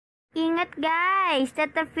Ingat guys,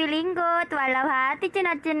 tetap feeling good walau hati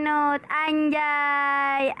cenut-cenut.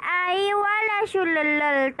 Anjay, ai wala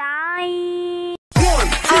syulul tai.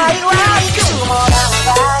 I want to orang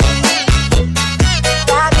lain,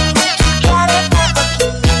 tapi karena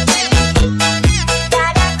aku tak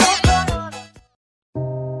ada kokoro.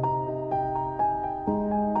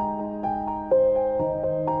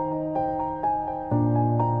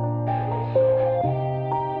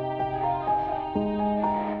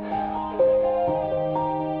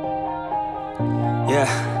 Yeah,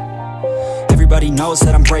 everybody knows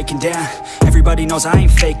that I'm breaking down. Everybody knows I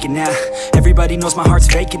ain't faking now. Everybody knows my heart's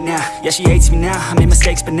vacant now. Yeah, she hates me now, I made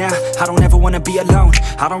mistakes but now I don't ever wanna be alone.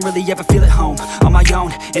 I don't really ever feel at home. On my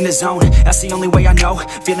own, in the zone, that's the only way I know.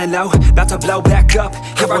 Feeling low, about to blow back up.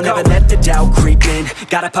 Here I won't ever let the doubt creep in.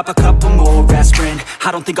 Gotta pop a couple more aspirin.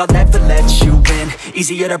 I don't think I'll ever let you in.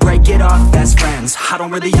 Easier to break it off best friends. I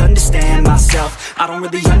don't really understand myself. I don't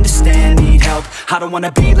really understand, need help. I don't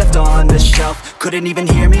wanna be left on the shelf. Couldn't even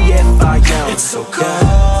hear me if I yelled. It's so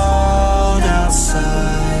cold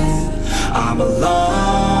outside, I'm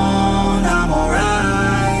alone, I'm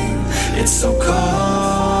alright. It's so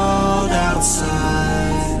cold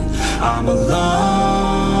outside, I'm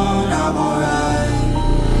alone, I'm alright.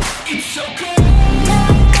 It's so cold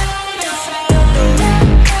outside,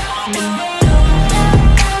 I'm alone.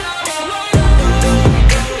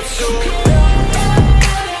 It's so cold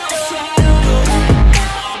outside,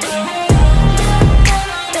 I'm alone.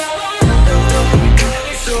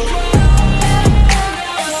 It's so cold.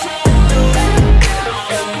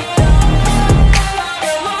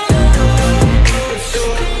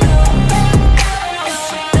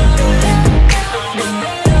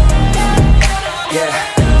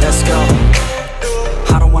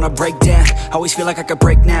 Break down, always feel like I could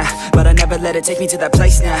break now, but I never let it take me to that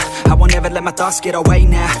place now. I won't ever let my thoughts get away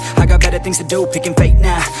now. I got better things to do, picking fate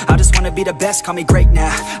now. I just wanna be the best, call me great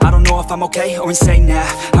now. I don't know if I'm okay or insane now.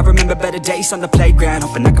 I remember better days on the playground,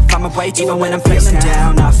 hoping I can find my way even when I'm feeling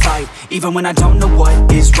down. I fight, even when I don't know what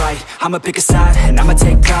is right. I'ma pick a side, and I'ma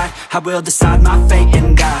take pride. I will decide my fate,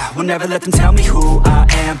 and I will never let them tell me who I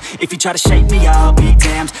am. If you try to shape me, I'll be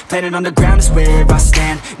damned. Planet on the ground is where I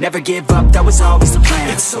stand. Never give up, that was always the plan.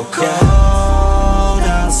 It's so cold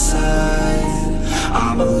outside,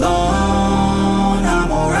 I'm alone,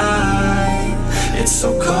 I'm alright. It's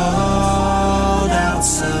so cold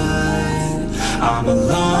outside, I'm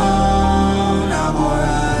alone, I'm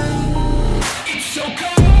alright. It's so cold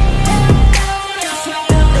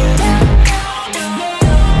outside, I'm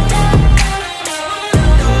alone.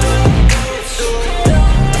 It's so cold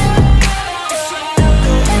outside,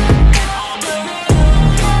 I'm alone.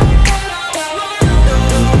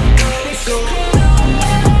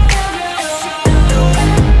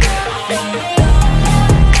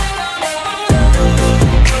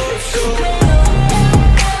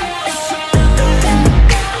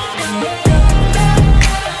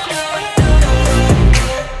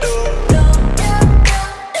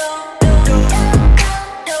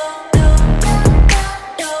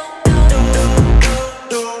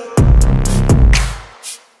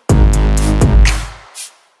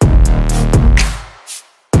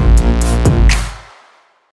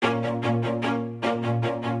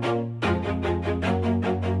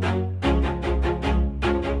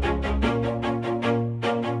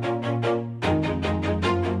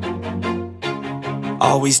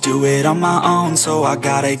 Always do it on my own, so I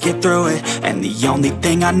gotta get through it. And the only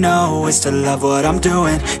thing I know is to love what I'm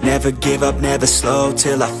doing. Never give up, never slow,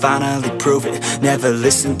 till I finally prove it. Never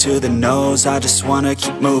listen to the no's, I just wanna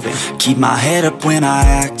keep moving. Keep my head up when I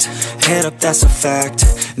act, head up, that's a fact.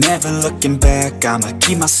 Never looking back, I'ma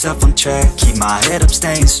keep myself on track. Keep my head up,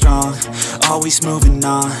 staying strong, always moving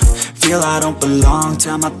on. Feel I don't belong,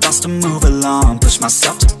 tell my thoughts to move along. Push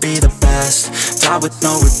myself to be the best, die with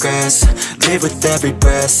no regrets. Live with every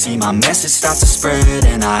breath, see my message start to spread.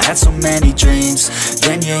 And I had so many dreams,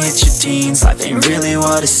 then you hit your teens. Life ain't really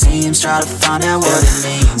what it seems, try to find out what it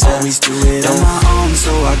means. Always do it on my own,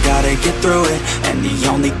 so I gotta get through it. And the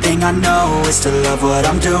only thing I know is to love what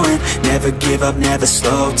I'm doing. Never give up, never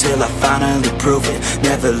slow, till I finally prove it.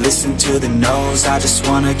 Never listen to the no's, I just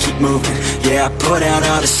wanna keep moving. Yeah, I put out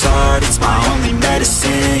all this art, it's my only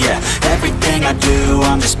medicine. Yeah, everything I do,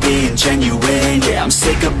 I'm just being genuine. Yeah, I'm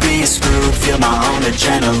sick of being screwed, feel my own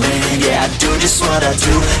adrenaline. Yeah, I do just what I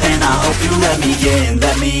do, and I hope you let me in,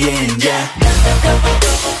 yeah.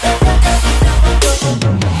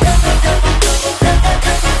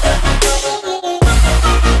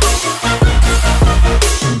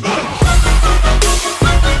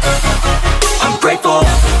 I'm grateful,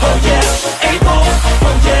 oh yeah, able,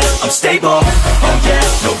 oh yeah, I'm stable, oh yeah,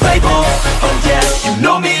 no label, oh yeah, you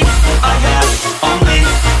know me,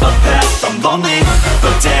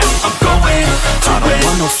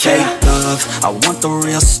 fake love, I want the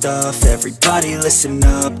real stuff. Everybody listen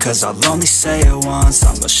up, cause I'll only say it once.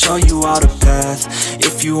 I'm gonna show you all the path.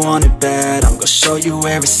 If you want it bad, I'm gonna show you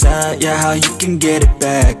where it's at. Yeah, how you can get it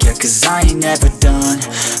back. Yeah, cause I ain't never done.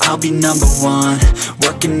 I'll be number one,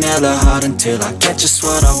 working hella hard until I get just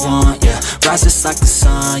what I want. Yeah, rises like the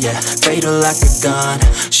sun, yeah, fatal like a gun.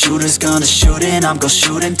 Shooter's gonna shoot and I'm gonna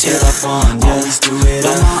shoot until I've won. Yeah, always do it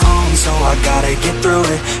on my own, so I gotta get through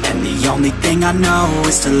it. And the only thing I know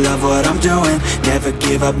is to love what I'm doing. Never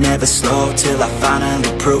give up, never slow, till I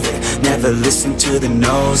finally prove it. Never listen to the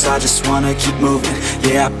no's, I just wanna keep moving.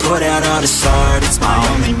 Yeah, I put out all this art, it's my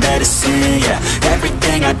only medicine. Yeah,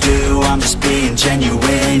 everything I do, I'm just being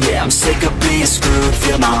genuine. Yeah, I'm sick of being screwed,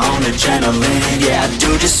 feel my own adrenaline. Yeah, I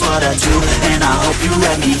do just what I do, and I hope you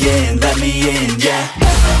let me in, yeah.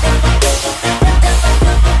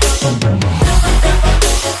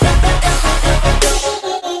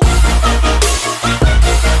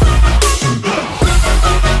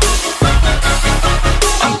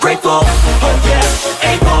 I'm grateful, oh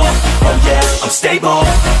yeah, able, oh yeah, I'm stable,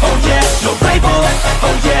 oh yeah, no label,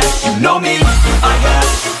 oh yeah, you know me, I have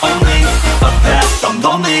only a path, I'm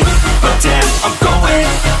lonely, but damn, I'm going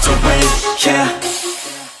to win, yeah.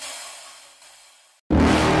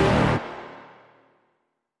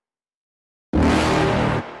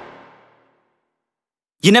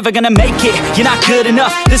 You're never gonna make it, you're not good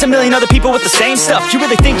enough. There's a million other people with the same stuff. You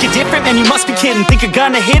really think you're different? Man, you must be kidding. Think you're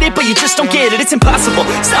gonna hit it, but you just don't get it. It's impossible,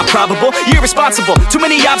 it's not probable, you're irresponsible. Too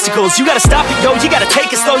many obstacles, you gotta stop it, yo. You gotta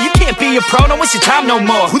take it slow, you can't be a pro, don't waste your time no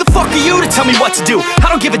more. Who the fuck are you to tell me what to do? I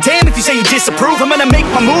don't give a damn if you say you disapprove. I'm gonna make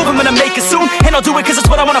my move, I'm gonna make it soon. And I'll do it cause it's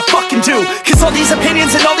what I wanna fucking do. Cause all these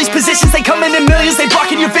opinions and all these positions, they come in millions, they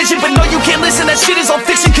blocking your vision. But no, you can't listen, that shit is all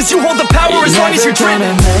fiction. Cause you hold the power as long as you're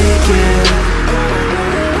dreaming.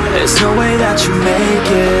 There's no way that you make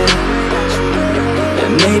it.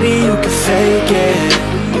 And maybe you can fake it,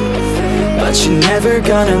 but you're never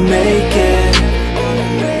gonna make it.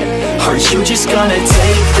 Are you just gonna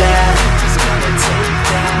take that?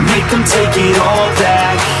 Make them take it all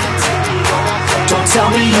back. Don't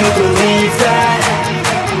tell me you believe that.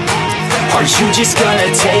 Are you just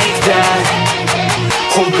gonna take that?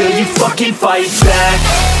 Or will you fucking fight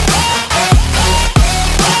back?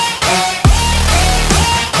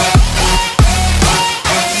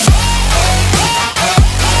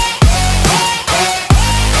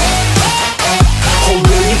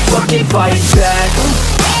 Fucking fight back.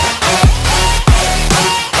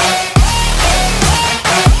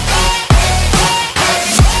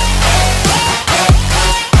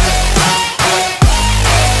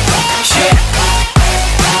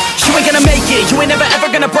 You ain't never ever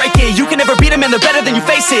gonna break it. You can never beat them and they're better than you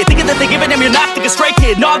face it. Thinking that they give a damn, you're not thinking straight,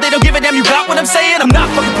 kid. No, they don't give a damn, you got what I'm saying? I'm not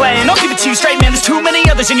fucking playing, I'll give it to you straight, man. There's too many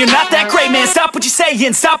others and you're not that great, man. Stop what you're saying,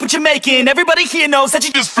 stop what you're making. Everybody here knows that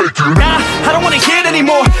you just faking. Nah, I don't wanna hear it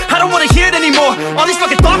anymore, I don't wanna hear it anymore. All these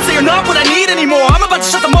fucking thoughts, they are not what I need anymore. I'm about to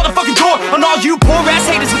shut the motherfucking door on all you poor ass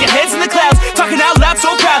haters with your heads in the clouds, talking out loud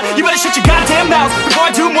so proud. You better shut your goddamn mouth before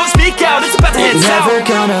I do more speak out. It's about to head south. Never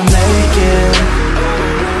gonna make it.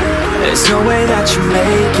 There's no way that you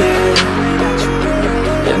make it.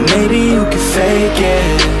 And maybe you can fake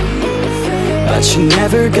it, but you're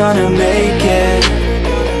never gonna make it.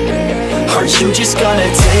 Are you just gonna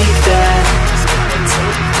take that?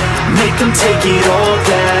 Make them take it all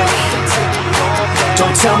back.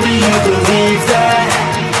 Don't tell me you believe that.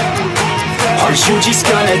 Are you just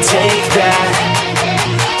gonna take that?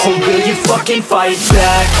 Or will you fucking fight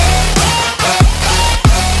back?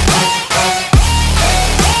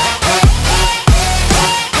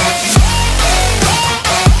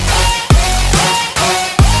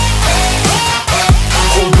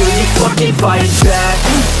 Fucking fight back.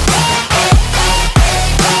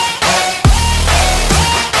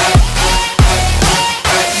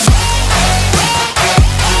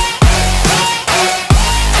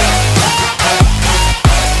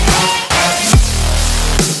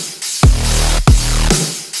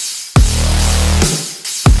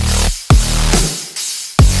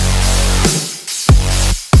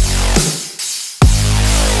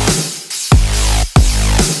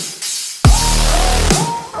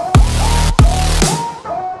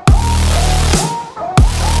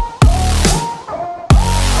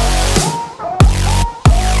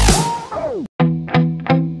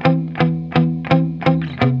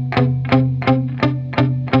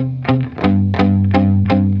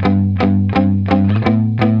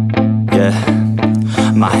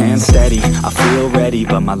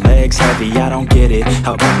 But my legs heavy, I don't get it.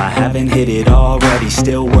 How come I haven't hit it already?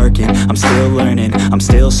 Still working, I'm still learning, I'm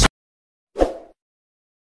still